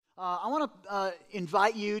I want to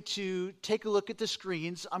invite you to take a look at the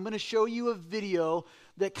screens. I'm going to show you a video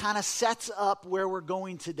that kind of sets up where we're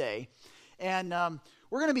going today. And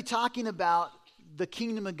we're going to be talking about the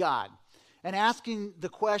kingdom of God and asking the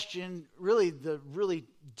question, the really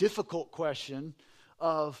difficult question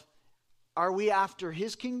of, are we after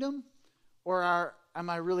his kingdom or am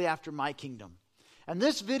I really after my kingdom? And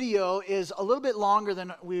this video is a little bit longer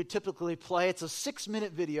than we would typically play. It's a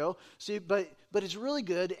 6-minute video, but it's really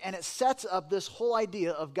good, and it sets up this whole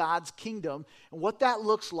idea of God's kingdom and what that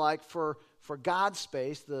looks like for God's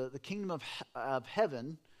space, the kingdom of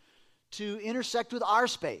heaven, to intersect with our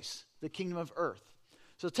space, the kingdom of earth.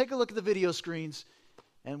 So take a look at the video screens,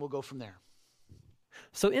 and we'll go from there.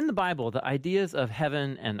 So in the Bible, the ideas of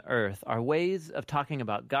heaven and earth are ways of talking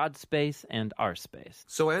about God's space and our space.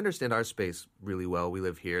 So I understand our space really well. We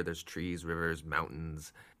live here. There's trees, rivers,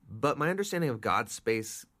 mountains. But my understanding of God's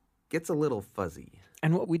space gets a little fuzzy.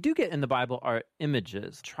 And what we do get in the Bible are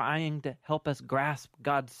images trying to help us grasp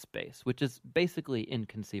God's space, which is basically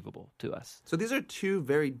inconceivable to us. So these are two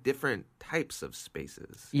very different types of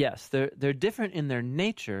spaces. Yes, they're different in their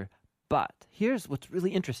nature. But here's what's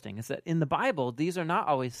really interesting is that in the Bible, these are not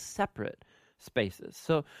always separate spaces.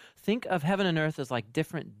 So think of heaven and earth as like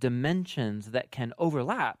different dimensions that can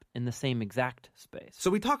overlap in the same exact space.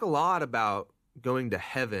 So we talk a lot about going to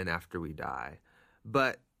heaven after we die,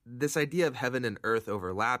 but this idea of heaven and earth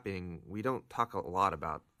overlapping, we don't talk a lot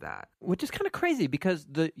about that. Which is kind of crazy because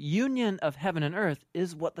the union of heaven and earth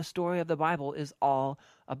is what the story of the Bible is all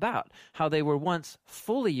about. How they were once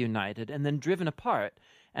fully united and then driven apart,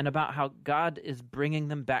 and about how God is bringing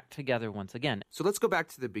them back together once again. So let's go back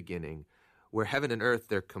to the beginning, where heaven and earth,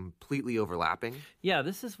 they're completely overlapping. Yeah,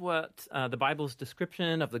 this is what the Bible's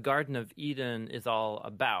description of the Garden of Eden is all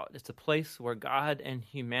about. It's a place where God and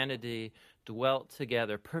humanity dwelt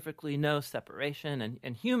together, perfectly no separation,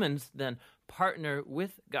 and humans then partner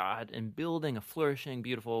with God in building a flourishing,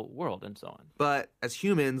 beautiful world and so on. But as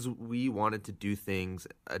humans, we wanted to do things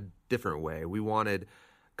a different way. We wanted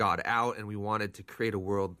God out, and we wanted to create a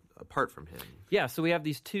world apart from him. Yeah, so we have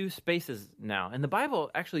these two spaces now. And the Bible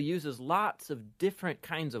actually uses lots of different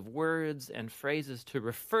kinds of words and phrases to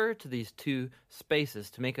refer to these two spaces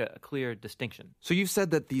to make a clear distinction. So you've said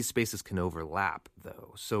that these spaces can overlap,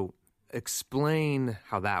 though. So explain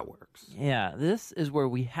how that works. Yeah, this is where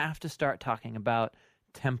we have to start talking about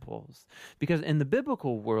temples. Because in the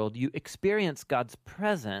biblical world, you experience God's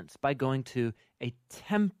presence by going to a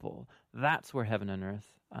temple. That's where heaven and earth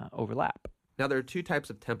overlap. Now, there are two types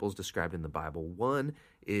of temples described in the Bible. One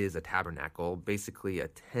is a tabernacle, basically a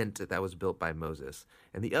tent that was built by Moses.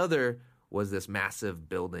 And the other was this massive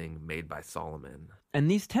building made by Solomon. And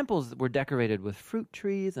these temples were decorated with fruit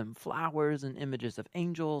trees and flowers and images of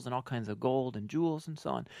angels and all kinds of gold and jewels and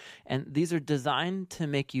so on. And these are designed to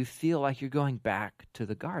make you feel like you're going back to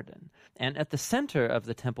the garden. And at the center of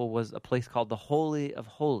the temple was a place called the Holy of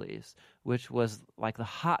Holies, which was like the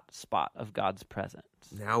hot spot of God's presence.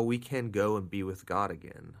 Now we can go and be with God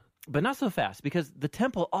again. But not so fast, because the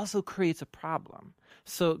temple also creates a problem.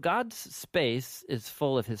 So God's space is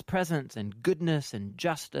full of his presence and goodness and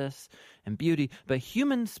justice and beauty, but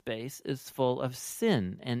human space is full of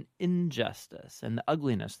sin and injustice and the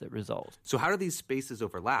ugliness that results. So how do these spaces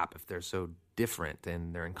overlap if they're so different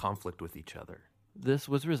and they're in conflict with each other? This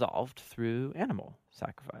was resolved through animal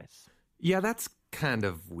sacrifice. Yeah, that's kind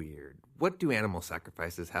of weird. What do animal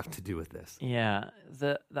sacrifices have to do with this? Yeah,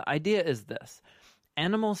 the idea is this.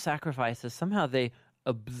 Animal sacrifices, somehow they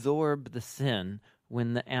absorb the sin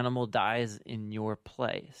when the animal dies in your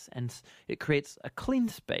place. And it creates a clean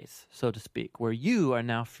space, so to speak, where you are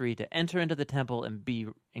now free to enter into the temple and be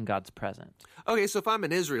in God's presence. Okay, so if I'm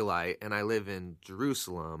an Israelite and I live in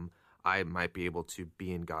Jerusalem, I might be able to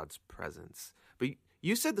be in God's presence. But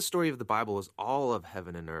you said the story of the Bible is all of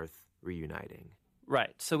heaven and earth reuniting.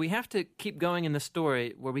 Right. So we have to keep going in the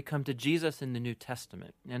story where we come to Jesus in the New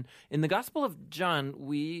Testament. And in the Gospel of John,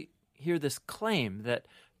 we hear this claim that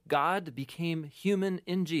God became human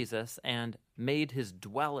in Jesus and made his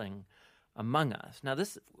dwelling among us. Now,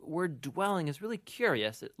 this word dwelling is really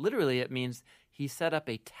curious. It means he set up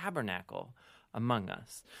a tabernacle among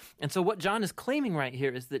us. And so what John is claiming right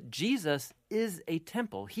here is that Jesus is a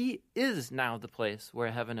temple. He is now the place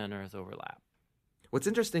where heaven and earth overlap. What's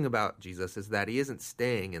interesting about Jesus is that he isn't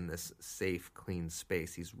staying in this safe, clean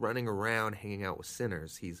space. He's running around, hanging out with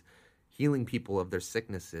sinners. He's healing people of their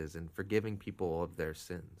sicknesses and forgiving people of their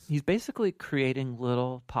sins. He's basically creating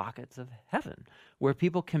little pockets of heaven where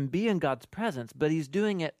people can be in God's presence, but he's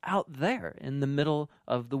doing it out there in the middle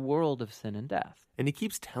of the world of sin and death. And he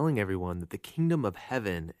keeps telling everyone that the kingdom of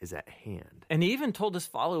heaven is at hand. And he even told his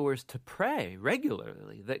followers to pray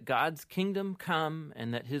regularly that God's kingdom come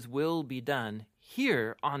and that his will be done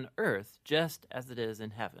here on earth just as it is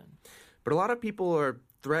in heaven. But a lot of people are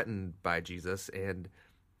threatened by Jesus and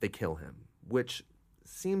they kill him, which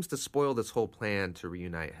seems to spoil this whole plan to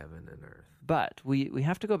reunite heaven and earth. But we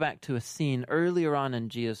have to go back to a scene earlier on in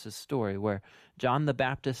Jesus' story where John the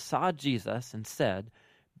Baptist saw Jesus and said,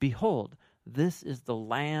 "Behold, this is the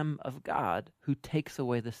Lamb of God who takes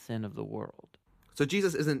away the sin of the world." So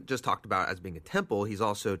Jesus isn't just talked about as being a temple, he's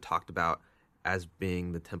also talked about as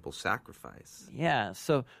being the temple sacrifice. Yeah,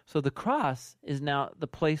 so the cross is now the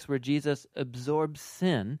place where Jesus absorbs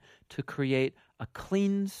sin to create a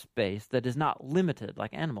clean space that is not limited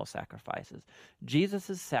like animal sacrifices.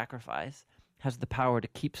 Jesus' sacrifice has the power to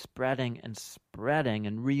keep spreading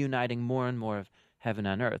and reuniting more and more of heaven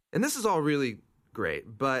and earth. And this is all really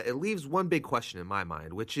great, but it leaves one big question in my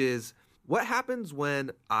mind, which is, what happens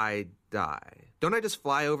when I die? Don't I just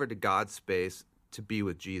fly over to God's space to be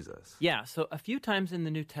with Jesus? Yeah, so a few times in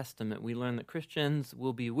the New Testament, we learn that Christians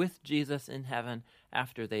will be with Jesus in heaven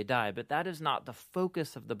after they die, but that is not the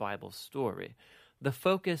focus of the Bible story. The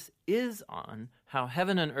focus is on how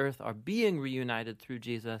heaven and earth are being reunited through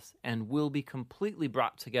Jesus and will be completely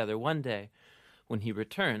brought together one day when he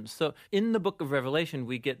returns. So in the book of Revelation,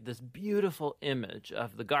 we get this beautiful image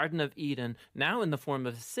of the Garden of Eden, now in the form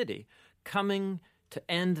of a city, coming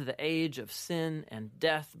to end the age of sin and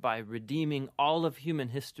death by redeeming all of human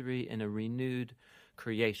history in a renewed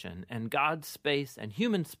creation. And God's space and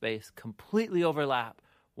human space completely overlap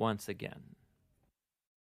once again.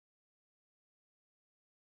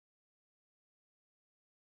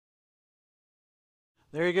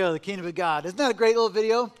 There you go, the kingdom of God. Isn't that a great little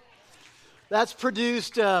video? That's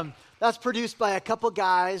produced by a couple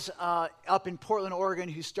guys up in Portland, Oregon,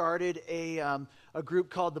 who started a group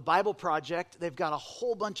called the Bible Project. They've got a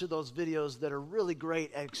whole bunch of those videos that are really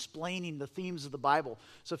great at explaining the themes of the Bible.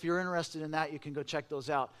 So if you're interested in that, you can go check those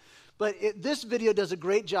out. But this video does a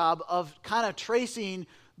great job of kind of tracing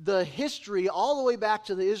the history all the way back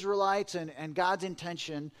to the Israelites and God's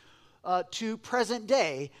intention to present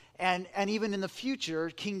day and even in the future,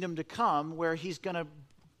 kingdom to come, where he's going to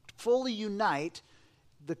fully unite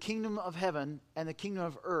the kingdom of heaven and the kingdom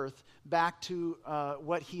of earth back to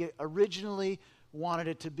what he originally wanted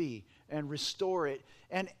it to be and restore it.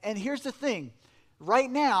 And here's the thing.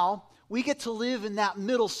 Right now, we get to live in that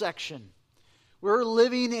middle section. We're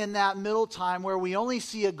living in that middle time where we only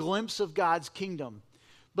see a glimpse of God's kingdom.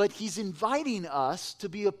 But he's inviting us to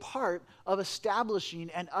be a part of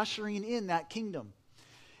establishing and ushering in that kingdom.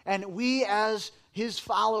 And we as his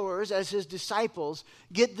followers, as his disciples,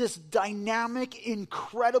 get this dynamic,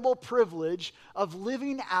 incredible privilege of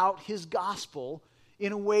living out his gospel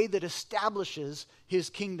in a way that establishes his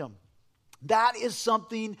kingdom. That is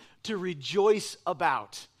something to rejoice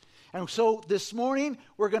about. And so this morning,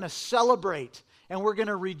 we're going to celebrate and we're going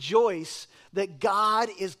to rejoice that God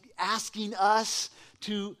is asking us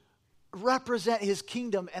to represent his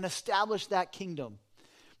kingdom and establish that kingdom.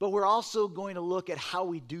 But we're also going to look at how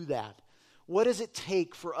we do that. What does it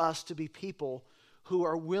take for us to be people who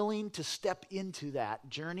are willing to step into that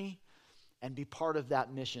journey and be part of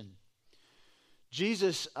that mission?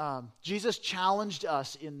 Jesus challenged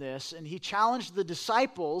us in this, and he challenged the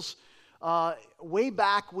disciples way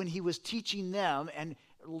back when he was teaching them and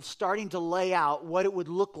starting to lay out what it would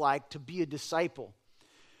look like to be a disciple.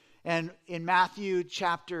 And in Matthew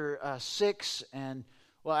chapter 6, and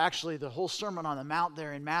well, actually the whole Sermon on the Mount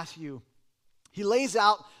there in Matthew, he lays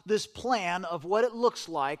out this plan of what it looks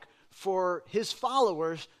like for his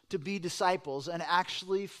followers to be disciples and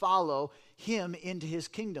actually follow him into his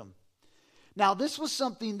kingdom. Now, this was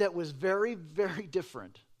something that was very, very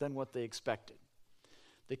different than what they expected.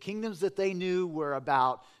 The kingdoms that they knew were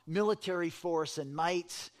about military force and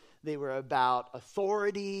might. They were about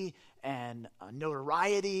authority and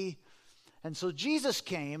notoriety. And so Jesus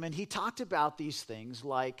came and he talked about these things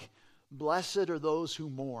like, blessed are those who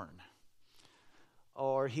mourn.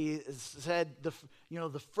 Or he said,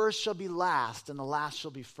 the first shall be last and the last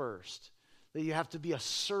shall be first. That you have to be a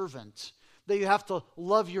servant. That you have to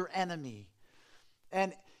love your enemy.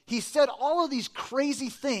 And he said all of these crazy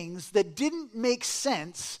things that didn't make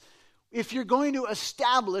sense if you're going to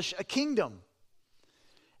establish a kingdom.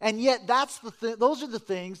 And yet those are the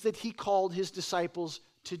things that he called his disciples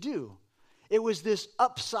to do. It was this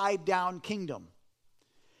upside down kingdom.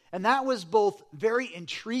 And that was both very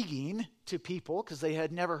intriguing to people because they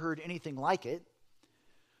had never heard anything like it,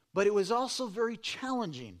 but it was also very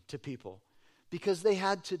challenging to people because they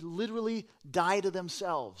had to literally die to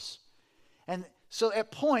themselves. And so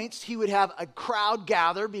at points, he would have a crowd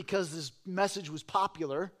gather because this message was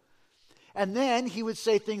popular. And then he would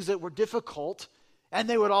say things that were difficult, and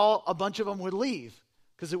a bunch of them would leave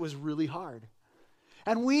because it was really hard.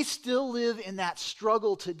 And we still live in that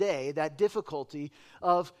struggle today, that difficulty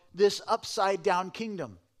of this upside down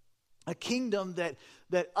kingdom. A kingdom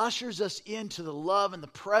that ushers us into the love and the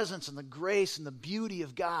presence and the grace and the beauty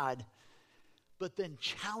of God, but then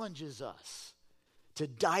challenges us to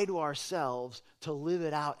die to ourselves, to live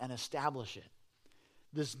it out and establish it.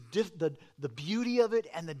 The beauty of it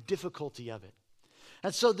and the difficulty of it.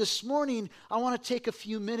 And so this morning, I want to take a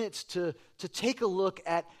few minutes to take a look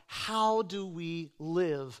at how do we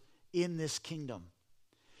live in this kingdom.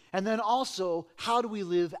 And then also, how do we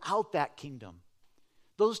live out that kingdom?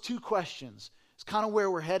 Those two questions is kind of where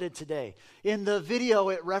we're headed today. In the video,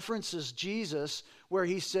 it references Jesus, where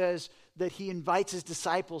he says that he invites his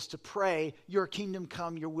disciples to pray, "Your kingdom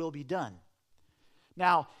come, your will be done."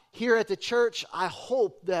 Now, here at the church, I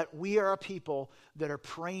hope that we are a people that are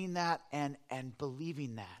praying that and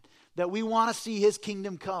believing that we want to see his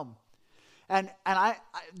kingdom come. And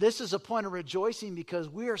this is a point of rejoicing because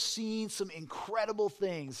we are seeing some incredible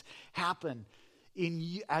things happen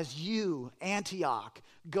as you, Antioch,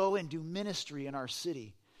 go and do ministry in our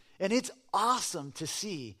city. And it's awesome to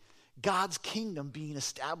see God's kingdom being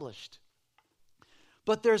established.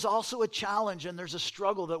 But there's also a challenge and there's a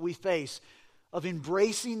struggle that we face of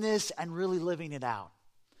embracing this and really living it out.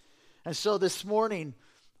 And so this morning,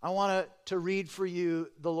 I want to read for you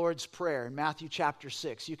the Lord's Prayer in Matthew chapter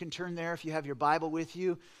 6. You can turn there if you have your Bible with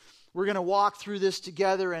you. We're going to walk through this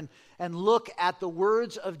together and look at the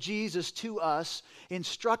words of Jesus to us,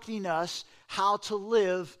 instructing us how to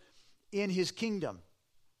live in his kingdom.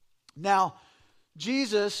 Now,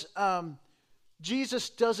 Jesus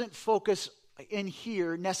doesn't focus in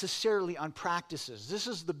here necessarily on practices. This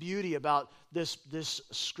is the beauty about this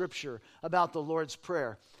scripture, about the Lord's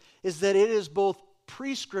Prayer, is that it is both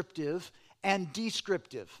prescriptive and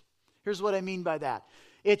descriptive. Here's what I mean by that.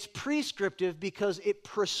 It's prescriptive because it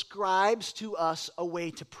prescribes to us a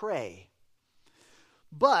way to pray.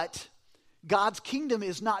 But God's kingdom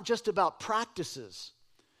is not just about practices.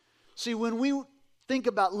 See, when we think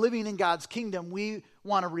about living in God's kingdom, we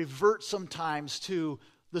want to revert sometimes to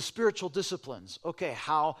the spiritual disciplines. Okay,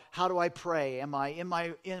 how do I pray? Am I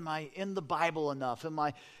in the Bible enough? Am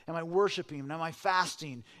I worshiping? Am I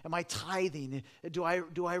fasting? Am I tithing? Do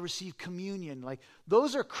I receive communion? Like,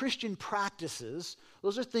 those are Christian practices.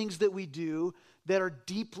 Those are things that we do that are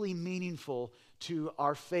deeply meaningful to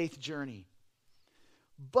our faith journey.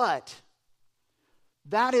 But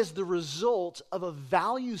that is the result of a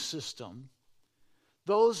value system.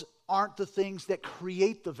 Those aren't the things that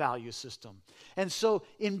create the value system. And so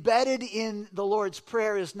embedded in the Lord's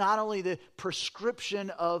Prayer is not only the prescription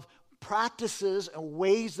of practices and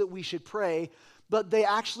ways that we should pray, but they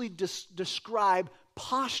actually describe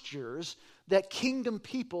postures that kingdom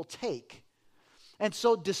people take. And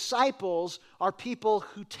so disciples are people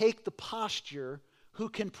who take the posture, who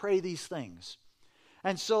can pray these things.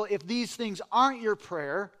 And so if these things aren't your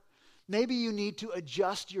prayer, maybe you need to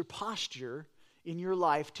adjust your posture in your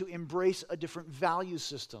life to embrace a different value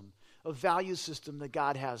system, a value system that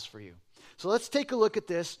God has for you. So let's take a look at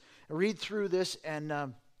this, read through this, and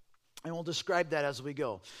we'll describe that as we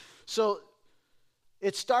go. So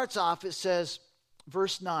it starts off, it says,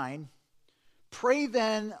 verse 9, "Pray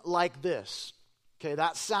then like this." Okay,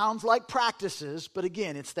 that sounds like practices, but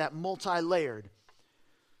again, it's that multi-layered.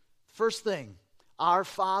 First thing, "Our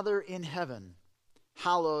Father in heaven,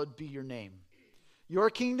 hallowed be your name. Your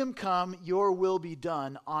kingdom come, your will be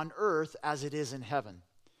done on earth as it is in heaven.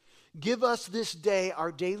 Give us this day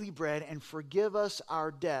our daily bread and forgive us our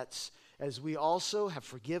debts as we also have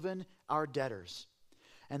forgiven our debtors.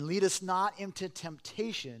 And lead us not into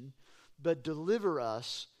temptation, but deliver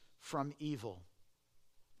us from evil."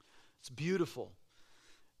 It's beautiful.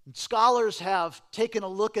 And scholars have taken a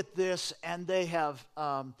look at this and they have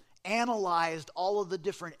analyzed all of the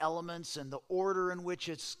different elements and the order in which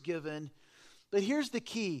it's given. But here's the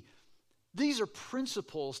key. These are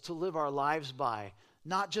principles to live our lives by,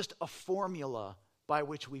 not just a formula by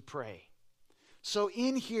which we pray. So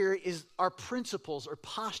in here is our principles or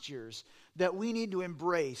postures that we need to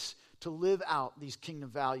embrace to live out these kingdom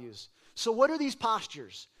values. So what are these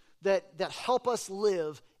postures that help us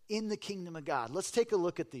live in the kingdom of God? Let's take a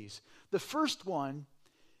look at these. The first one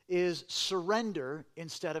is surrender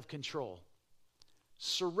instead of control.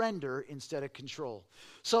 Surrender instead of control.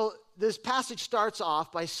 So this passage starts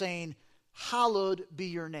off by saying, hallowed be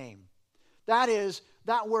your name.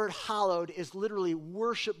 That word hallowed is literally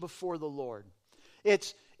worship before the Lord.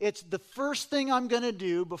 It's the first thing I'm going to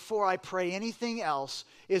do before I pray anything else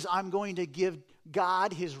is I'm going to give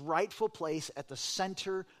God his rightful place at the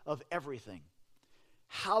center of everything.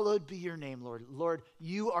 Hallowed be your name, Lord. Lord,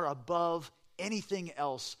 you are above anything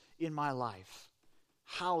else in my life.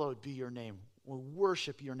 Hallowed be your name. We'll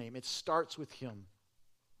worship your name. It starts with him.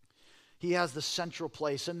 He has the central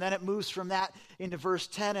place. And then it moves from that into verse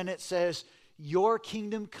 10, and it says, your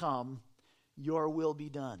kingdom come, your will be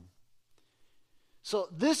done. So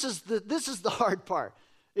this is the hard part,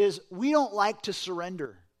 is we don't like to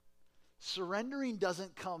surrender. Surrendering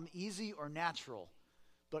doesn't come easy or natural,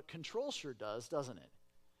 but control sure does, doesn't it?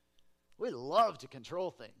 We love to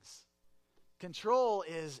control things. Control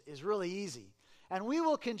is really easy. And we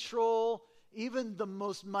will control even the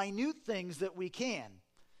most minute things that we can.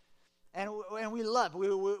 And we love, we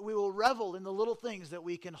will revel in the little things that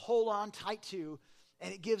we can hold on tight to,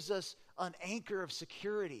 and it gives us an anchor of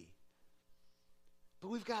security. But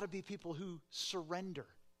we've got to be people who surrender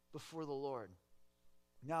before the Lord.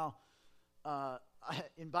 Now,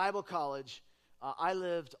 in Bible college, I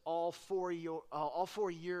lived all 4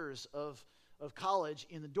 years of college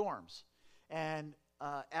in the dorms. And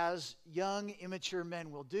as young, immature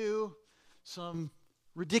men will do, some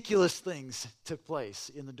ridiculous things took place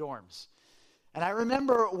in the dorms. And I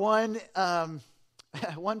remember one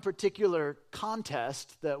particular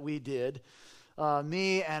contest that we did,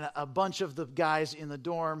 me and a bunch of the guys in the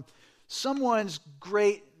dorm. Someone's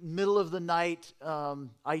great middle-of-the-night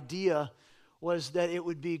idea was that it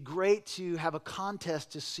would be great to have a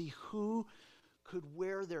contest to see who could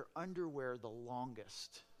wear their underwear the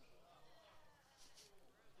longest.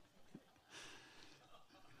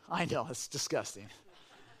 I know, it's disgusting.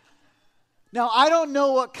 Now, I don't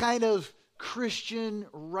know what kind of Christian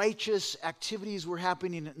righteous activities were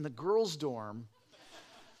happening in the girls' dorm,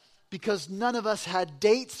 because none of us had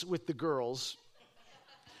dates with the girls.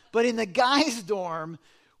 But in the guys' dorm,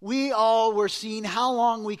 we all were seeing how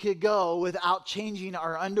long we could go without changing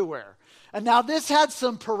our underwear. And now this had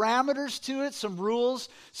some parameters to it, some rules.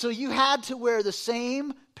 So you had to wear the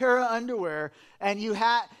same pair of underwear, and you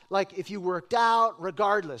had, like, if you worked out,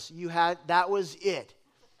 regardless, that was it.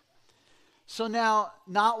 So now,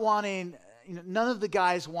 not wanting, none of the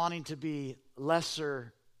guys wanting to be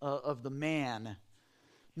lesser of the man,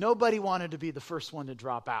 nobody wanted to be the first one to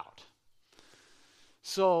drop out.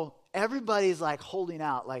 So everybody's like holding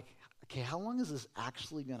out, like, okay, how long is this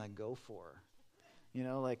actually going to go for?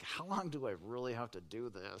 Like, how long do I really have to do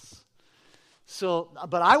this? So,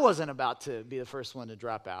 but I wasn't about to be the first one to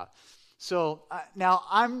drop out. So now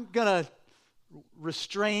I'm going to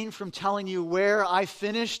refrain from telling you where I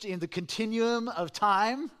finished in the continuum of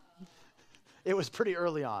time. It was pretty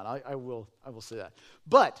early on. I will say that.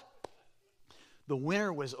 But the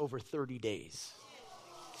winner was over 30 days.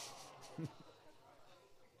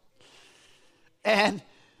 And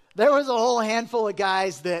there was a whole handful of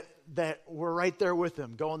guys that were right there with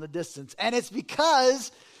him, going the distance. And it's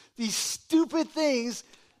because these stupid things,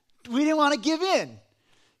 we didn't want to give in.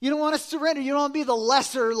 You don't want to surrender. You don't want to be the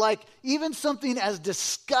lesser, like even something as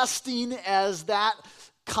disgusting as that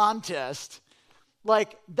contest.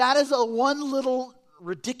 Like, that is a one little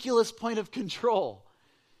ridiculous point of control.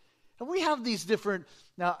 And we have these different,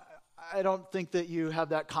 now, I don't think that you have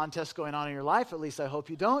that contest going on in your life, at least I hope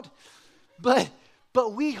you don't.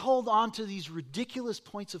 But we hold on to these ridiculous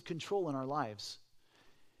points of control in our lives.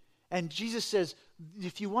 And Jesus says,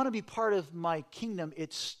 if you want to be part of my kingdom,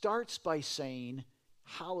 it starts by saying,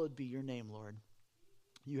 hallowed be your name, Lord.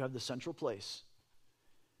 You have the central place.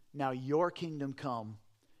 Now your kingdom come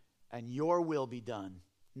and your will be done,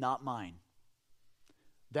 not mine.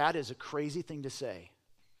 That is a crazy thing to say,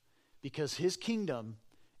 because his kingdom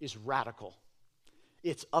is radical.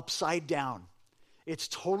 It's upside down. It's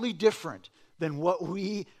totally different than what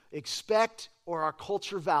we expect or our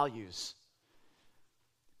culture values.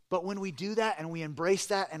 But when we do that and we embrace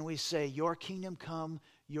that and we say, your kingdom come,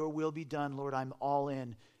 your will be done, Lord, I'm all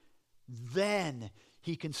in, then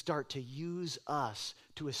he can start to use us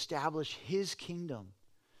to establish his kingdom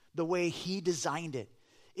the way he designed it,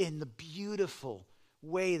 in the beautiful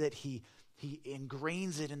way that he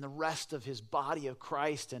ingrains it in the rest of his body of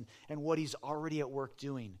Christ and what he's already at work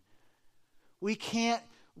doing. We can't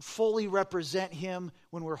fully represent him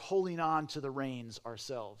when we're holding on to the reins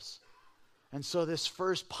ourselves. And so this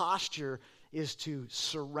first posture is to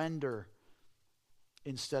surrender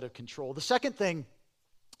instead of control. The second thing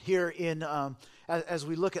here as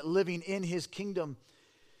we look at living in his kingdom,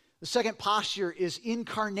 The second posture is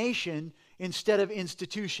incarnation instead of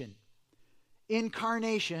institution.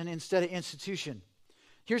 Incarnation instead of institution.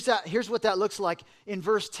 Here's what that looks like. In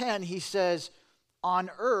verse 10, he says, on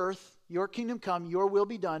earth, your kingdom come, your will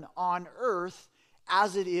be done on earth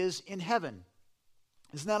as it is in heaven.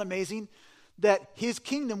 Isn't that amazing? That his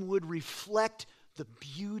kingdom would reflect the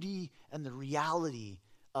beauty and the reality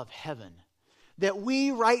of heaven. That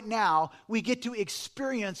we right now, we get to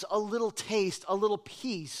experience a little taste, a little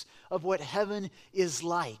piece of what heaven is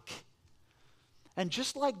like. And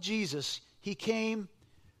just like Jesus, he came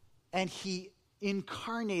and he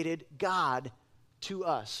incarnated God to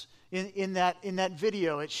us. In that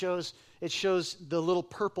video, it shows the little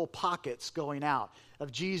purple pockets going out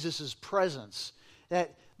of Jesus' presence.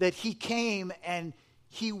 That he came and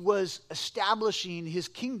he was establishing his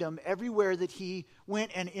kingdom everywhere that he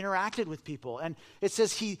went and interacted with people. And it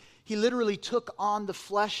says he literally took on the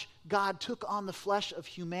flesh, God took on the flesh of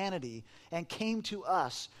humanity and came to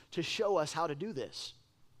us to show us how to do this.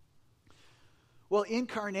 Well,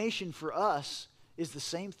 incarnation for us is the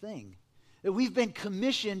same thing. That we've been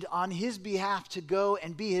commissioned on his behalf to go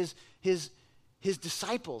and be his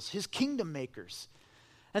disciples, his kingdom makers.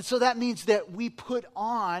 And so that means that we put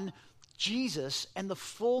on Jesus and the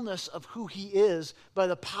fullness of who he is by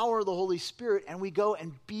the power of the Holy Spirit, and we go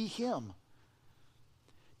and be him.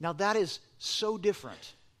 Now that is so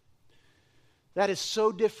different. That is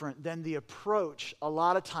so different than the approach a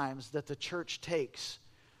lot of times that the church takes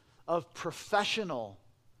of professional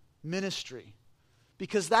ministry.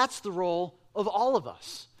 Because that's the role of all of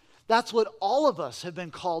us. That's what all of us have been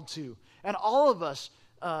called to, and all of us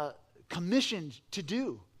commissioned to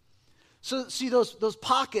do. So see those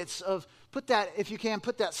pockets of, put that, if you can,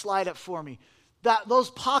 put that slide up for me. Those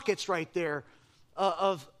pockets right there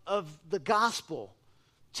of the gospel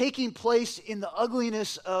taking place in the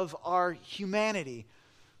ugliness of our humanity.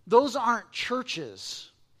 Those aren't churches.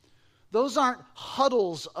 Those aren't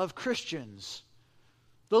huddles of Christians.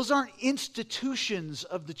 Those aren't institutions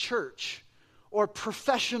of the church or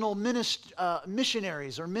professional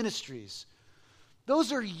missionaries or ministries.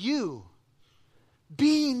 Those are you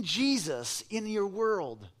being Jesus in your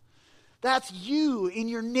world. That's you in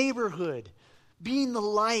your neighborhood, being the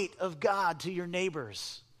light of God to your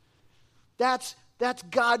neighbors. That's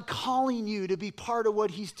God calling you to be part of what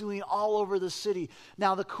he's doing all over the city.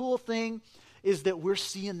 Now, the cool thing is that we're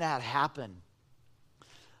seeing that happen.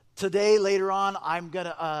 Today, later on, I'm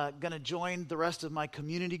gonna join the rest of my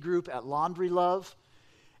community group at Laundry Love.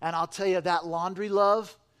 And I'll tell you, that Laundry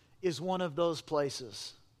Love is one of those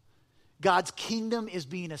places. God's kingdom is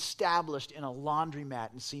being established in a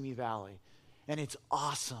laundromat in Simi Valley. And it's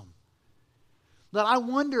awesome. But I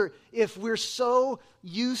wonder if we're so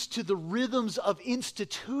used to the rhythms of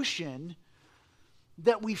institution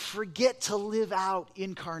that we forget to live out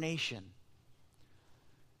incarnation.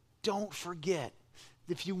 Don't forget.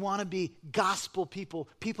 If you want to be gospel people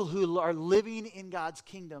who are living in God's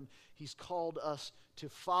kingdom, he's called us to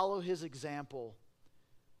follow his example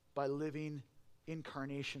by living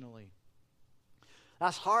incarnationally.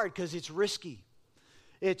 That's hard because it's risky.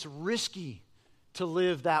 It's risky to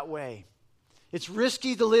live that way. It's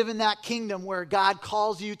risky to live in that kingdom where God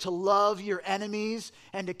calls you to love your enemies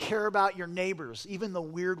and to care about your neighbors, even the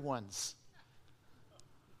weird ones.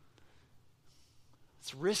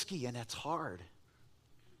 It's risky and it's hard.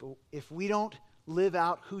 But if we don't live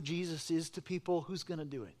out who Jesus is to people, who's going to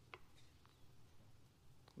do it?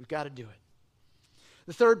 We've got to do it.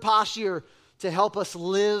 The third posture to help us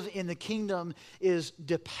live in the kingdom is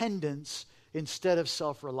dependence instead of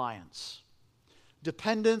self-reliance.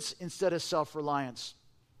 Dependence instead of self-reliance.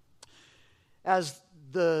 As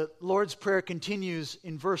the Lord's Prayer continues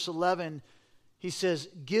in verse 11, he says,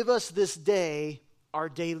 "Give us this day our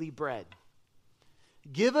daily bread."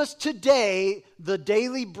 Give us today the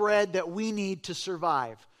daily bread that we need to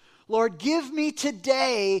survive. Lord, give me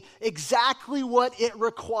today exactly what it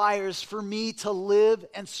requires for me to live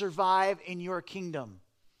and survive in your kingdom.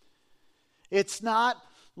 It's not,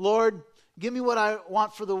 Lord, give me what I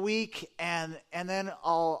want for the week and then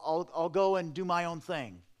I'll go and do my own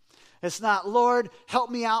thing. It's not, Lord, help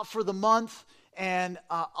me out for the month and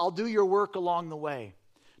I'll do your work along the way.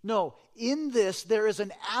 No, in this, there is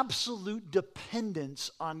an absolute dependence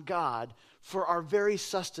on God for our very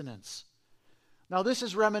sustenance. Now, this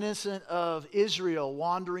is reminiscent of Israel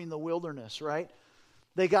wandering the wilderness, right?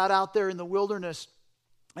 They got out there in the wilderness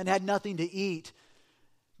and had nothing to eat,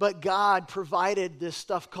 but God provided this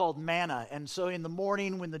stuff called manna. And so in the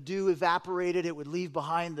morning, when the dew evaporated, it would leave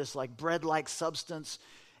behind this like bread-like substance.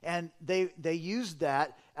 And they used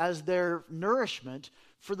that as their nourishment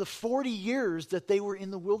for the 40 years that they were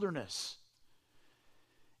in the wilderness.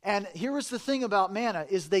 And here was the thing about manna,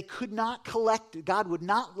 is they could not collect it. God would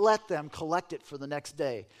not let them collect it for the next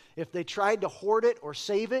day. If they tried to hoard it or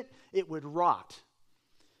save it, it would rot.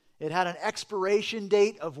 It had an expiration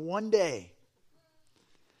date of 1 day.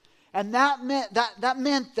 And that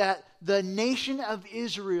meant that the nation of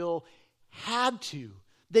Israel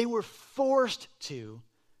they were forced to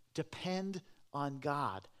depend on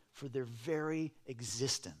God for their very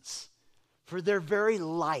existence, for their very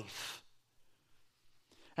life.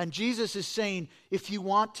 And Jesus is saying, if you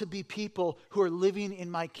want to be people who are living in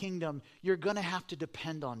my kingdom, you're going to have to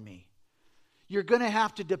depend on me. You're going to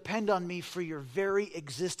have to depend on me for your very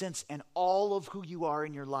existence and all of who you are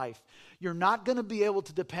in your life. You're not going to be able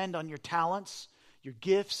to depend on your talents, your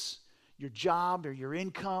gifts, your job or your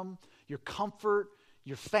income, your comfort,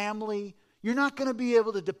 your family. You're not going to be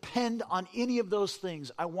able to depend on any of those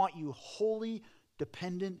things. I want you wholly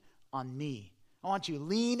dependent on me. I want you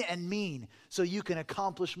lean and mean so you can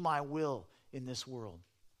accomplish my will in this world.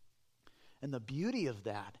 And the beauty of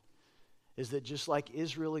that is that just like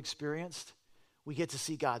Israel experienced, we get to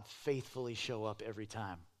see God faithfully show up every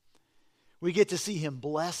time. We get to see him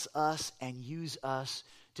bless us and use us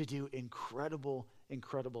to do incredible,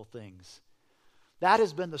 incredible things. That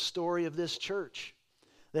has been the story of this church.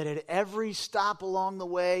 That at every stop along the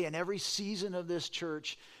way and every season of this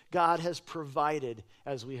church, God has provided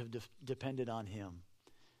as we have depended on him.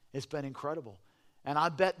 It's been incredible. And I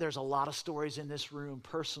bet there's a lot of stories in this room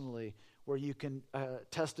personally where you can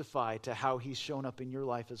testify to how he's shown up in your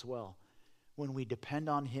life as well. When we depend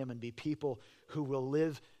on him and be people who will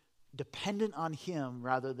live dependent on him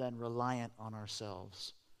rather than reliant on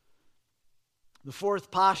ourselves. The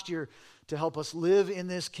fourth posture to help us live in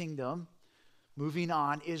this kingdom, moving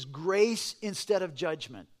on, is grace instead of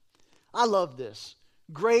judgment. I love this.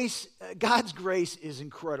 Grace, God's grace is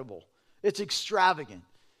incredible. It's extravagant.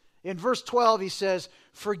 In verse 12, he says,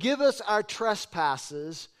 "Forgive us our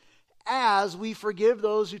trespasses as we forgive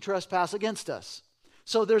those who trespass against us."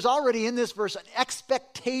 So there's already in this verse an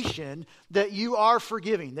expectation that you are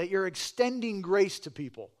forgiving, that you're extending grace to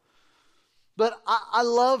people. But I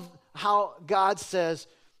love how God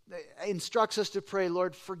instructs us to pray,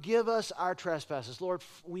 Lord, forgive us our trespasses. Lord,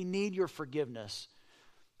 we need your forgiveness.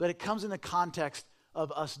 But it comes in the context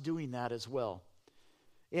of us doing that as well.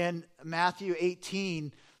 In Matthew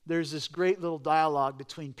 18, there's this great little dialogue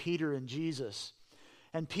between Peter and Jesus.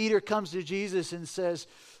 And Peter comes to Jesus and says,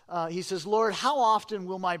 Lord, how often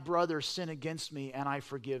will my brother sin against me and I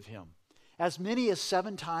forgive him? As many as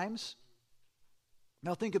 7 times?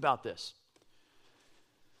 Now think about this.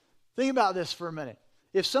 Think about this for a minute.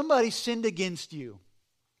 If somebody sinned against you,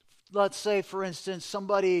 let's say, for instance,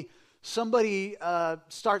 somebody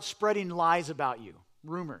starts spreading lies about you,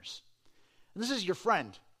 rumors. And this is your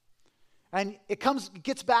friend. And it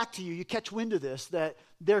gets back to you, you catch wind of this, that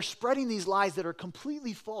they're spreading these lies that are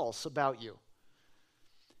completely false about you.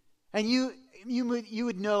 And you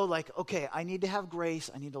would know, like, okay, I need to have grace,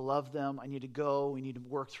 I need to love them, I need to go, we need to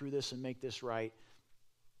work through this and make this right.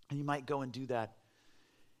 And you might go and do that.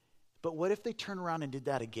 But what if they turn around and did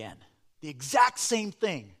that again? The exact same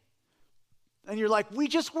thing. And you're like, we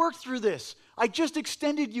just worked through this. I just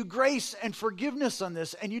extended you grace and forgiveness on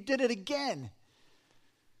this, and you did it again.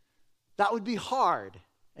 That would be hard,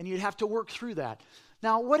 and you'd have to work through that.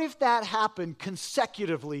 Now, what if that happened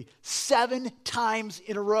consecutively 7 times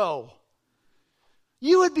in a row?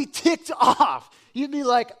 You would be ticked off. You'd be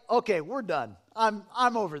like, okay, we're done. I'm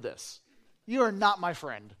over this. You are not my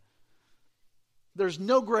friend. There's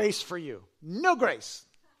no grace for you. No grace.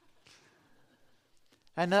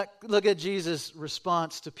 And look at Jesus'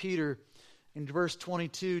 response to Peter. In verse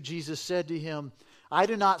 22, Jesus said to him, I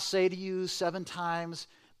do not say to you 7 times,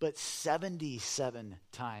 but 77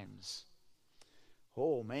 times.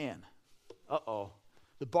 Oh, man. Uh-oh.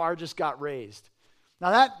 The bar just got raised.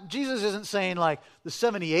 Now that, Jesus isn't saying like the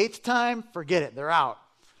 78th time, forget it, they're out.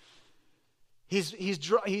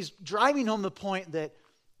 He's driving home the point that,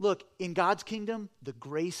 look, in God's kingdom, the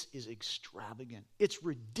grace is extravagant. It's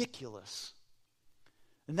ridiculous.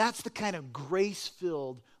 And that's the kind of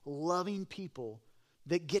grace-filled, loving people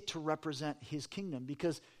that get to represent his kingdom.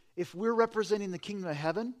 Because if we're representing the kingdom of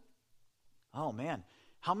heaven, oh man,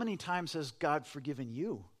 how many times has God forgiven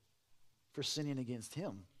you for sinning against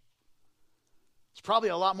him? It's probably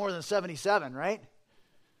a lot more than 77, right?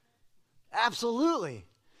 Absolutely.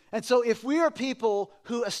 And so if we are people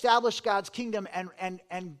who establish God's kingdom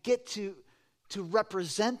and get to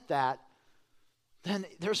represent that, then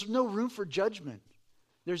there's no room for judgment.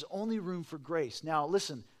 There's only room for grace. Now,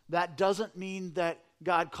 listen, that doesn't mean that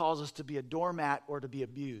God calls us to be a doormat or to be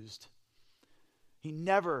abused. He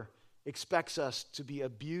never expects us to be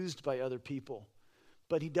abused by other people.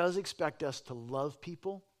 but he does expect us to love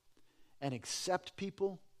people and accept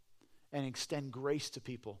people and extend grace to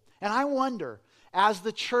people. And I wonder, as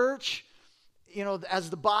the church, as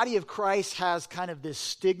the body of Christ has kind of this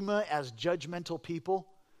stigma as judgmental people,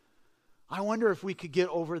 I wonder if we could get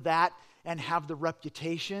over that and have the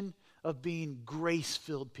reputation of being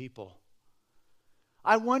grace-filled people.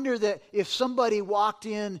 I wonder that if somebody walked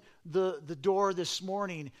in the door this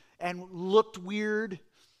morning and looked weird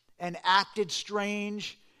and acted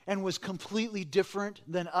strange and was completely different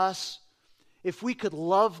than us, if we could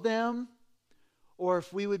love them, or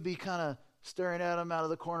if we would be kind of staring at them out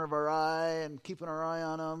of the corner of our eye and keeping our eye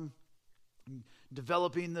on them, and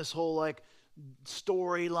developing this whole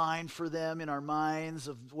storyline for them in our minds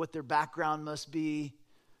of what their background must be.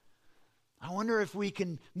 I wonder if we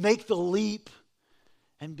can make the leap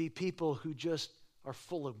and be people who just are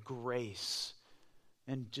full of grace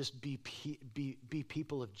and just be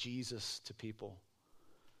people of Jesus to people.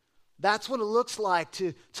 That's what it looks like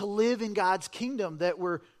to live in God's kingdom, that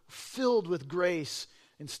we're filled with grace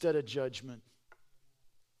instead of judgment.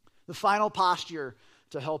 The final posture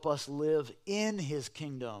to help us live in his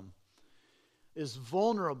kingdom is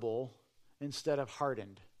vulnerable instead of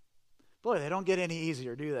hardened. Boy, they don't get any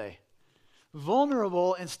easier, do they?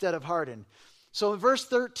 Vulnerable instead of hardened. So in verse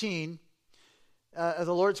 13 of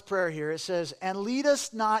the Lord's Prayer here, it says, "And lead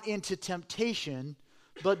us not into temptation,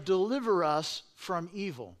 but deliver us from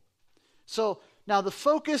evil." So now the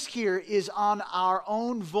focus here is on our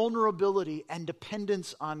own vulnerability and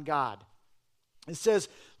dependence on God. It says,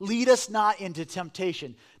 lead us not into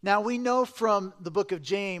temptation. Now we know from the book of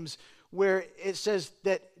James where it says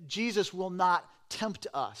that Jesus will not tempt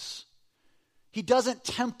us. He doesn't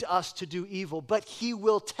tempt us to do evil, but he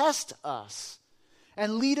will test us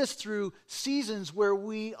and lead us through seasons where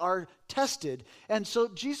we are tested. And so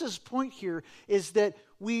Jesus' point here is that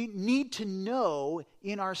we need to know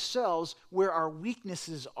in ourselves where our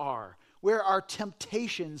weaknesses are, where our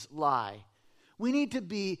temptations lie. We need to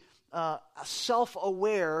be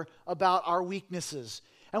self-aware about our weaknesses.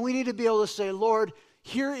 And we need to be able to say, Lord,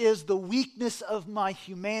 here is the weakness of my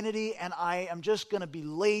humanity, and I am just going to be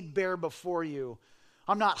laid bare before you.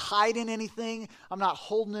 I'm not hiding anything. I'm not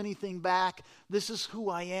holding anything back. This is who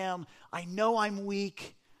I am. I know I'm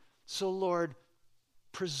weak. So, Lord,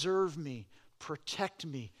 preserve me, protect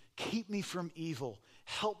me, keep me from evil.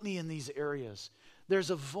 Help me in these areas. There's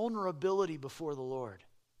a vulnerability before the Lord.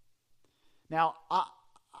 Now,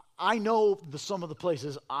 I know some of the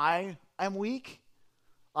places I am weak.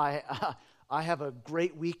 I have a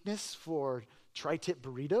great weakness for tri-tip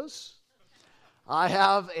burritos. I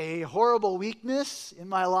have a horrible weakness in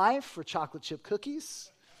my life for chocolate chip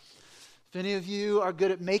cookies. If any of you are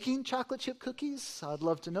good at making chocolate chip cookies, I'd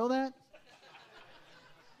love to know that.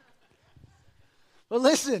 But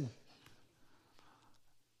listen,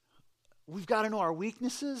 we've got to know our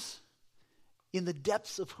weaknesses in the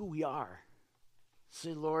depths of who we are.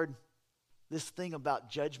 Say, Lord, this thing about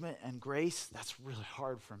judgment and grace, that's really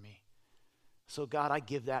hard for me. So God, I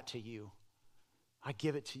give that to you. I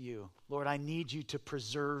give it to you. Lord, I need you to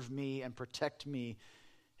preserve me and protect me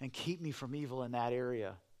and keep me from evil in that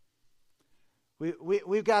area.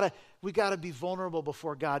 We've got to be vulnerable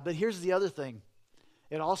before God. But here's the other thing.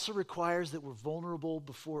 It also requires that we're vulnerable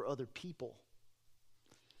before other people.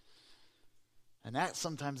 And that's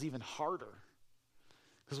sometimes even harder.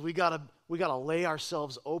 Because we gotta lay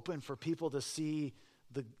ourselves open for people to see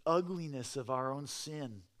the ugliness of our own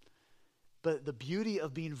sin. But the beauty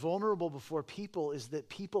of being vulnerable before people is that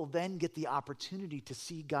people then get the opportunity to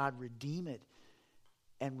see God redeem it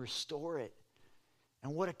and restore it.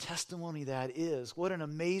 And what a testimony that is. What an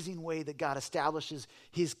amazing way that God establishes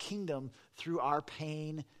his kingdom through our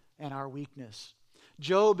pain and our weakness.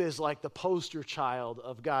 Job is like the poster child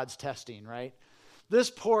of God's testing, right? This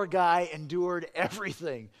poor guy endured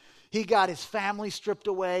everything. He got his family stripped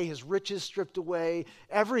away, his riches stripped away,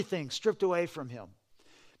 everything stripped away from him.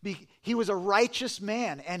 He was a righteous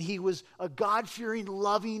man, and he was a God-fearing,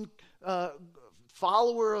 loving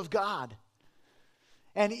follower of God.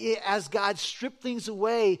 And as God stripped things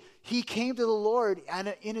away, he came to the Lord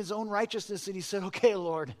and in his own righteousness, and he said, okay,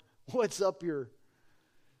 Lord, what's up here?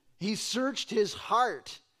 He searched his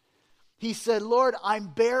heart. He said, Lord, I'm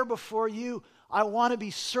bare before you. I want to be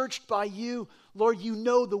searched by you. Lord, you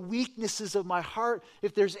know the weaknesses of my heart.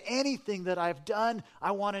 If there's anything that I've done,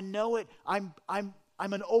 I want to know it. I'm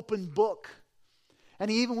an open book. And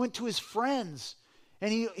he even went to his friends,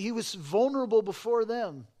 and he was vulnerable before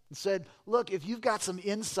them and said, look, if you've got some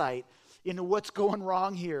insight into what's going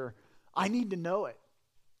wrong here, I need to know it.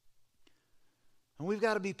 And we've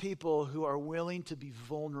got to be people who are willing to be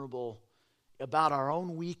vulnerable about our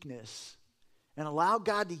own weakness and allow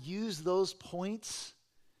God to use those points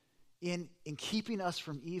in keeping us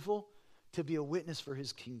from evil to be a witness for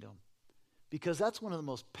his kingdom. Because that's one of the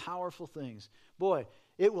most powerful things. Boy,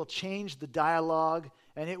 it will change the dialogue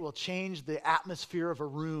and it will change the atmosphere of a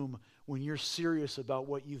room when you're serious about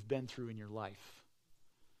what you've been through in your life.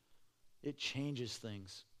 It changes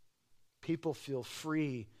things. People feel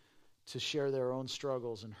free to share their own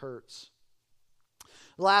struggles and hurts.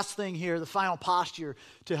 Last thing here, the final posture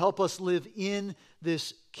to help us live in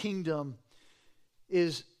this kingdom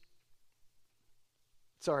is,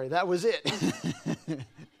 sorry, that was it.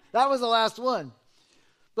 That was the last one.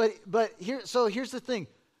 But here's the thing.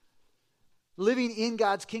 Living in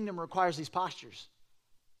God's kingdom requires these postures.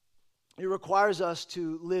 It requires us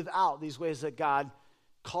to live out these ways that God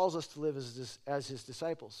calls us to live as his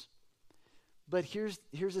disciples. But here's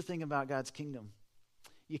the thing about God's kingdom.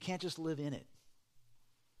 You can't just live in it.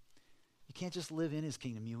 You can't just live in his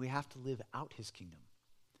kingdom. We have to live out his kingdom.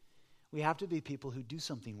 We have to be people who do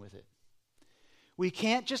something with it. We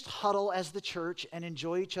can't just huddle as the church and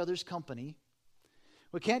enjoy each other's company.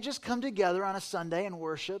 We can't just come together on a Sunday and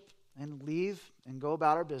worship and leave and go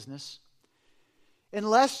about our business.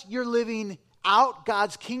 Unless you're living out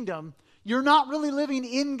God's kingdom, you're not really living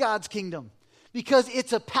in God's kingdom because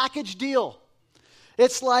it's a package deal.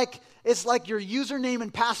 It's like your username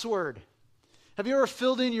and password. Have you ever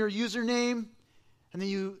filled in your username and then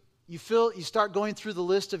you start going through the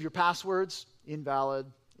list of your passwords? Invalid,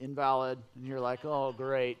 and you're like, oh,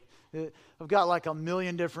 great. I've got like 1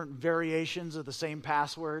 million different variations of the same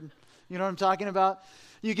password. You know what I'm talking about?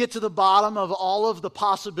 You get to the bottom of all of the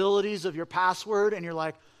possibilities of your password and you're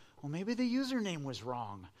like, well, maybe the username was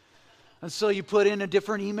wrong. And so you put in a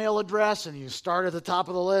different email address and you start at the top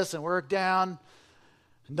of the list and work down.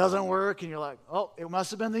 It doesn't work and you're like, oh, it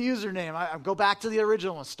must have been the username. I go back to the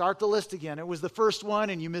original one, start the list again. It was the first one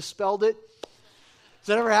and you misspelled it. Has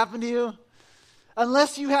that ever happened to you?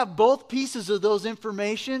 Unless you have both pieces of those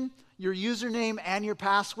information, your username and your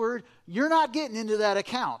password, you're not getting into that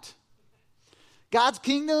account. God's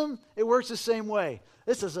kingdom, it works the same way.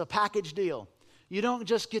 This is a package deal. You don't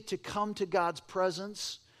just get to come to God's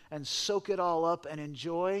presence and soak it all up and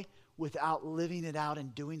enjoy without living it out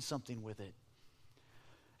and doing something with it.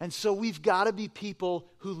 And so we've got to be people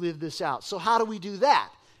who live this out. So how do we do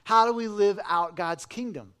that? How do we live out God's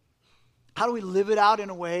kingdom? How do we live it out in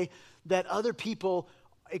a way that other people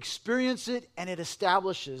experience it and it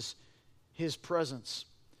establishes his presence?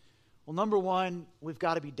 Well, number one, we've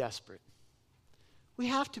got to be desperate. We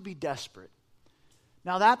have to be desperate.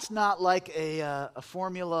 Now, that's not like a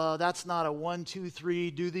formula. That's not a 1, 2, 3,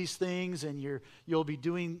 do these things and you'll be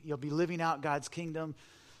living out God's kingdom.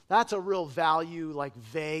 That's a real value, like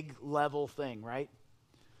vague level thing, right?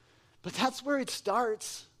 But that's where it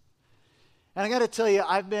starts. And I got to tell you,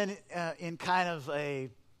 I've been in kind of a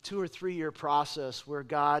 2 or 3 year process where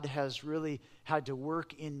God has really had to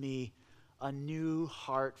work in me a new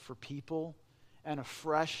heart for people and a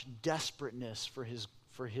fresh desperateness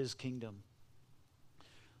for his kingdom.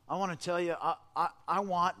 I want to tell you, I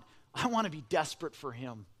want to be desperate for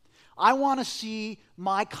him. I want to see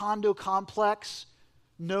my condo complex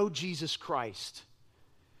know Jesus Christ.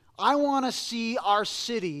 I want to see our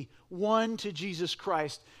city won to Jesus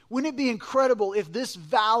Christ. Wouldn't it be incredible if this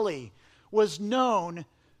valley was known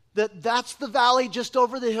that that's the valley just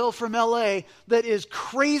over the hill from LA that is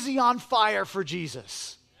crazy on fire for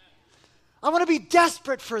Jesus? I want to be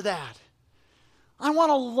desperate for that. I want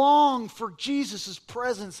to long for Jesus'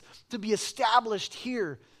 presence to be established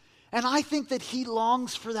here. And I think that he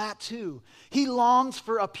longs for that too. He longs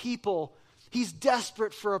for a people. He's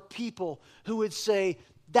desperate for a people who would say,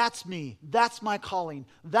 that's me. That's my calling.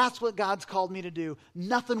 That's what God's called me to do.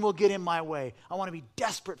 Nothing will get in my way. I want to be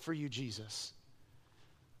desperate for you, Jesus.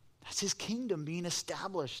 That's his kingdom being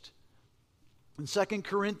established. In 2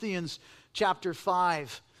 Corinthians chapter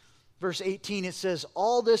 5, verse 18, it says,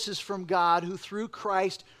 all this is from God who through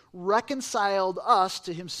Christ reconciled us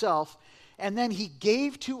to himself, and then he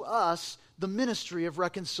gave to us the ministry of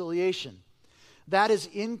reconciliation. That is,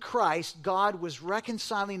 in Christ, God was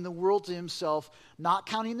reconciling the world to himself, not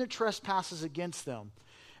counting their trespasses against them,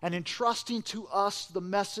 and entrusting to us the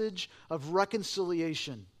message of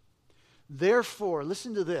reconciliation. Therefore,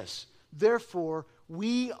 listen to this, therefore,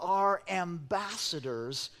 we are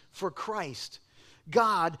ambassadors for Christ.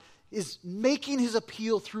 God is making his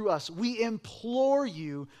appeal through us. We implore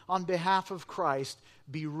you on behalf of Christ,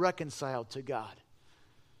 be reconciled to God.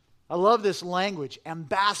 I love this language,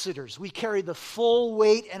 ambassadors. We carry the full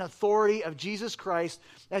weight and authority of Jesus Christ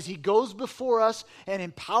as he goes before us and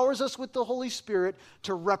empowers us with the Holy Spirit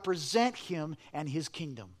to represent him and his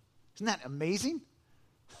kingdom. Isn't that amazing?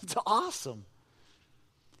 It's awesome.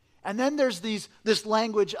 And then there's this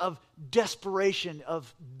language of desperation,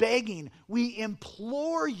 of begging. We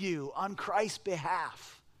implore you on Christ's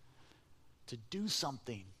behalf to do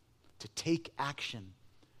something, to take action,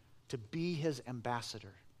 to be his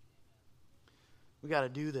ambassador. We got to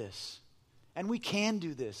do this. And we can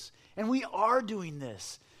do this. And we are doing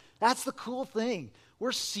this. That's the cool thing.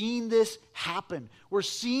 We're seeing this happen. We're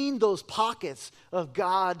seeing those pockets of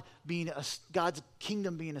God's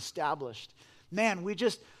kingdom being established. Man,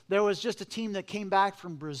 there was just a team that came back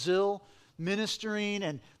from Brazil ministering,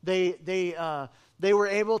 and they were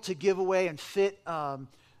able to give away and fit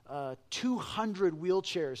 200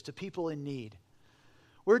 wheelchairs to people in need.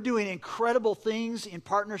 We're doing incredible things in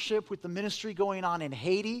partnership with the ministry going on in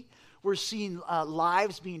Haiti. We're seeing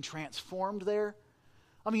lives being transformed there.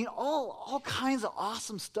 I mean, all kinds of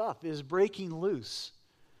awesome stuff is breaking loose.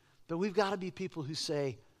 But we've got to be people who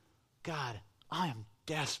say, God, I am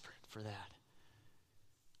desperate for that.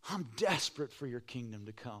 I'm desperate for your kingdom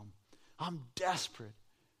to come. I'm desperate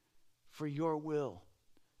for your will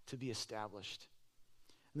to be established.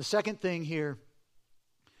 And the second thing here,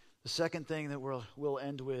 the second thing that we'll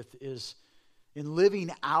end with is in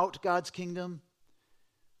living out God's kingdom,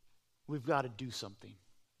 we've got to do something.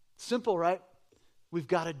 Simple, right? We've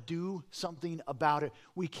got to do something about it.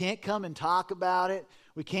 We can't come and talk about it.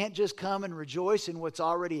 We can't just come and rejoice in what's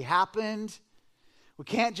already happened. We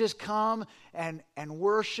can't just come and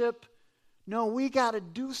worship. No, we got to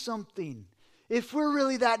do something. If we're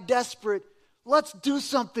really that desperate, let's do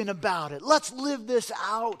something about it. Let's live this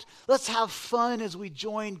out. Let's have fun as we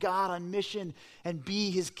join God on mission and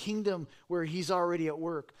be his kingdom where he's already at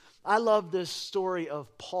work. I love this story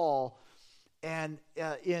of Paul and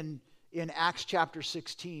in Acts chapter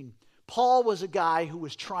 16. Paul was a guy who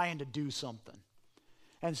was trying to do something.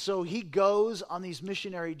 And so he goes on these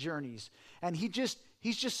missionary journeys, and he just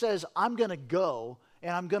says, I'm going to go,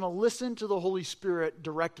 and I'm going to listen to the Holy Spirit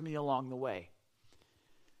direct me along the way.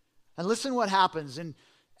 And listen what happens. In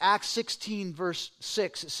Acts 16, verse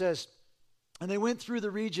 6, it says, and they went through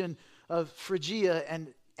the region of Phrygia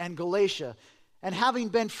and Galatia, and having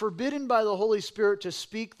been forbidden by the Holy Spirit to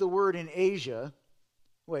speak the word in Asia.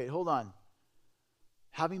 Wait, hold on.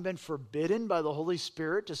 Having been forbidden by the Holy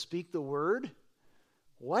Spirit to speak the word?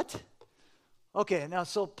 What? Okay, now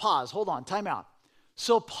so pause, hold on, time out.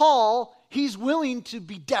 So Paul, he's willing to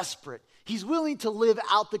be desperate. He's willing to live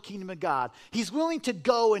out the kingdom of God. He's willing to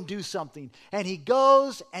go and do something. And he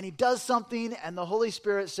goes and he does something, and the Holy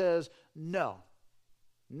Spirit says, no,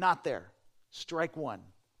 not there. Strike one.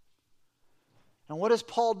 And what does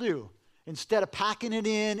Paul do? Instead of packing it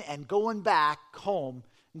in and going back home,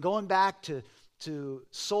 and going back to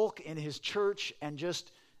sulk in his church and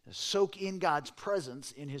just soak in God's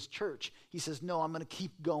presence in his church, he says, no, I'm going to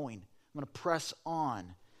keep going. I'm going to press on.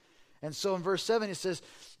 And so in verse 7 it says,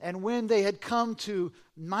 and when they had come to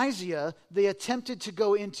Mysia, they attempted to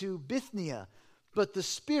go into Bithynia, but the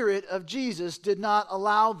Spirit of Jesus did not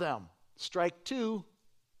allow them. Strike two.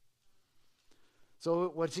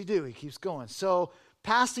 So what's he do? He keeps going. So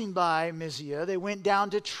passing by Mysia, they went down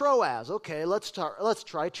to Troas. Okay, let's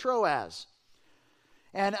try Troas.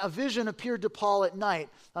 And a vision appeared to Paul at night.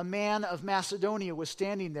 A man of Macedonia was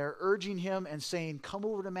standing there, urging him and saying, come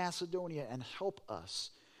over to Macedonia and help us.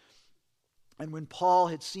 And when Paul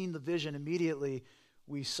had seen the vision, immediately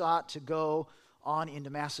we sought to go on into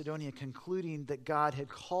Macedonia, concluding that God had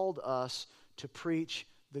called us to preach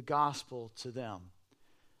the gospel to them.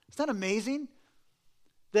 Isn't that amazing?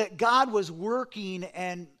 That God was working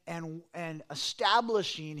and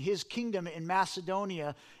establishing his kingdom in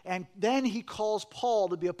Macedonia, and then he calls Paul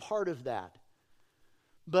to be a part of that.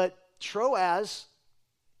 But Troas,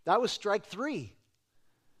 that was strike three.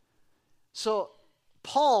 So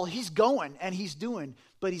Paul, he's going and he's doing,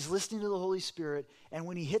 but he's listening to the Holy Spirit, and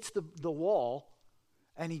when he hits the wall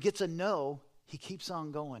and he gets a no, he keeps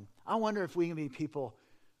on going. I wonder if we can be people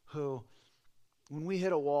who, when we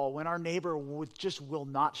hit a wall, when our neighbor will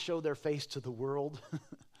not show their face to the world,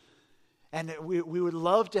 and we would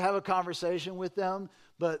love to have a conversation with them,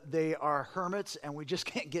 but they are hermits and we just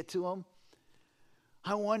can't get to them.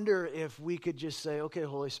 I wonder if we could just say, okay,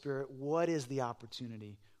 Holy Spirit, what is the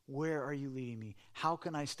opportunity? Where are you leading me? How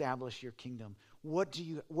can I establish your kingdom?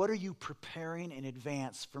 What are you preparing in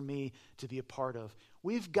advance for me to be a part of?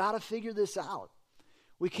 We've got to figure this out.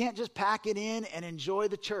 We can't just pack it in and enjoy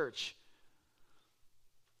the church.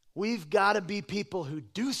 We've got to be people who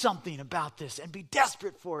do something about this and be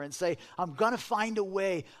desperate for it and say, I'm going to find a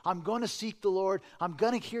way. I'm going to seek the Lord. I'm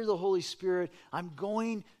going to hear the Holy Spirit. I'm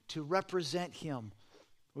going to represent him.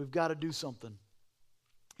 We've got to do something.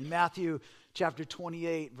 In Matthew chapter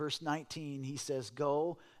 28, verse 19, he says,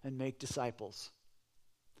 go and make disciples.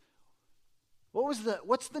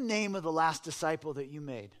 What's the name of the last disciple that you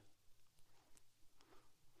made?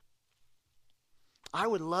 I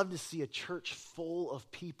would love to see a church full of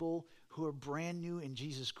people who are brand new in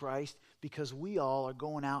Jesus Christ, because we all are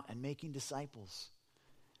going out and making disciples.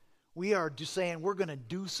 We are just saying we're going to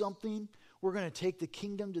do something. We're going to take the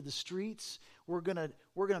kingdom to the streets. We're going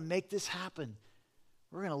to make this happen.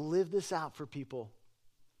 We're going to live this out for people.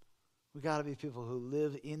 We got to be people who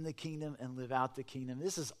live in the kingdom and live out the kingdom.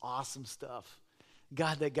 This is awesome stuff.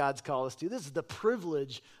 that God's called us to. This is the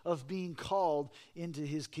privilege of being called into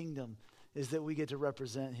his kingdom, is that we get to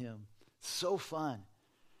represent him. So fun.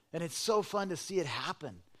 And it's so fun to see it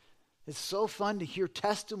happen. It's so fun to hear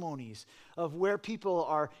testimonies of where people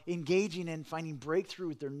are engaging and finding breakthrough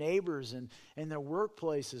with their neighbors and their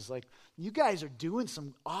workplaces. Like, you guys are doing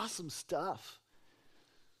some awesome stuff.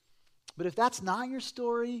 But if that's not your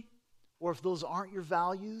story, or if those aren't your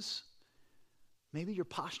values, maybe your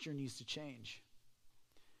posture needs to change.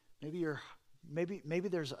 Maybe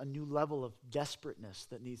there's a new level of desperateness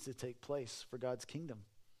that needs to take place for God's kingdom.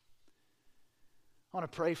 I want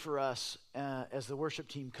to pray for us as the worship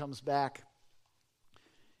team comes back.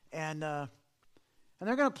 And they're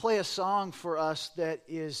going to play a song for us that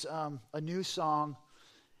is a new song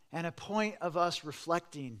and a point of us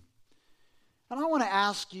reflecting. And I want to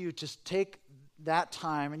ask you to take that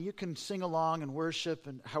time, and you can sing along and worship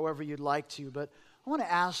and however you'd like to, but I want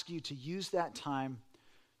to ask you to use that time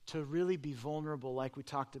to really be vulnerable, like we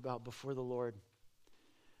talked about, before the Lord.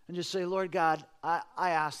 And just say, Lord God, I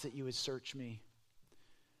ask that you would search me.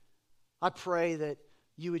 I pray that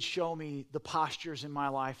you would show me the postures in my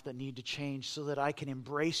life that need to change so that I can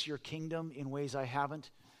embrace your kingdom in ways I haven't,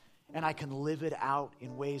 and I can live it out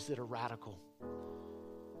in ways that are radical.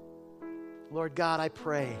 Lord God, I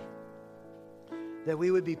pray that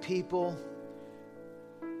we would be people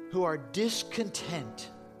who are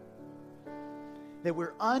discontent, that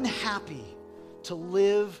we're unhappy to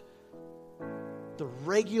live the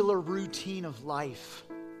regular routine of life.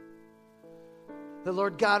 That,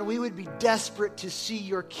 Lord God, we would be desperate to see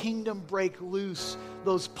your kingdom break loose,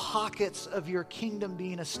 those pockets of your kingdom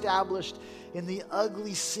being established in the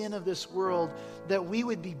ugly sin of this world, that we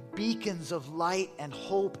would be beacons of light and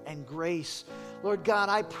hope and grace. Lord God,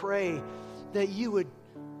 I pray that you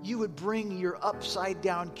would bring your upside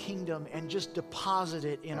down kingdom and just deposit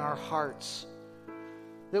it in our hearts.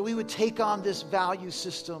 That we would take on this value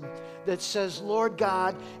system that says, Lord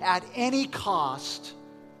God, at any cost,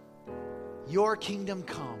 your kingdom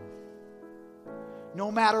come.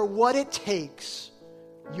 No matter what it takes,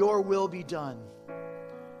 your will be done.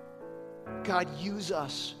 God, use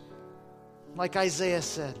us. Like Isaiah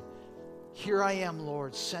said, here I am,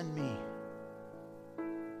 Lord, send me.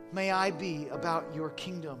 May I be about your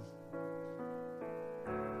kingdom.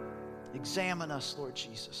 Examine us, Lord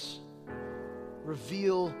Jesus.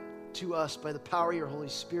 Reveal to us by the power of your Holy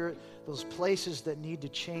Spirit those places that need to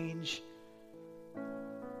change,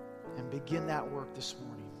 and begin that work this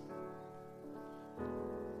morning.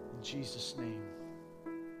 In Jesus' name.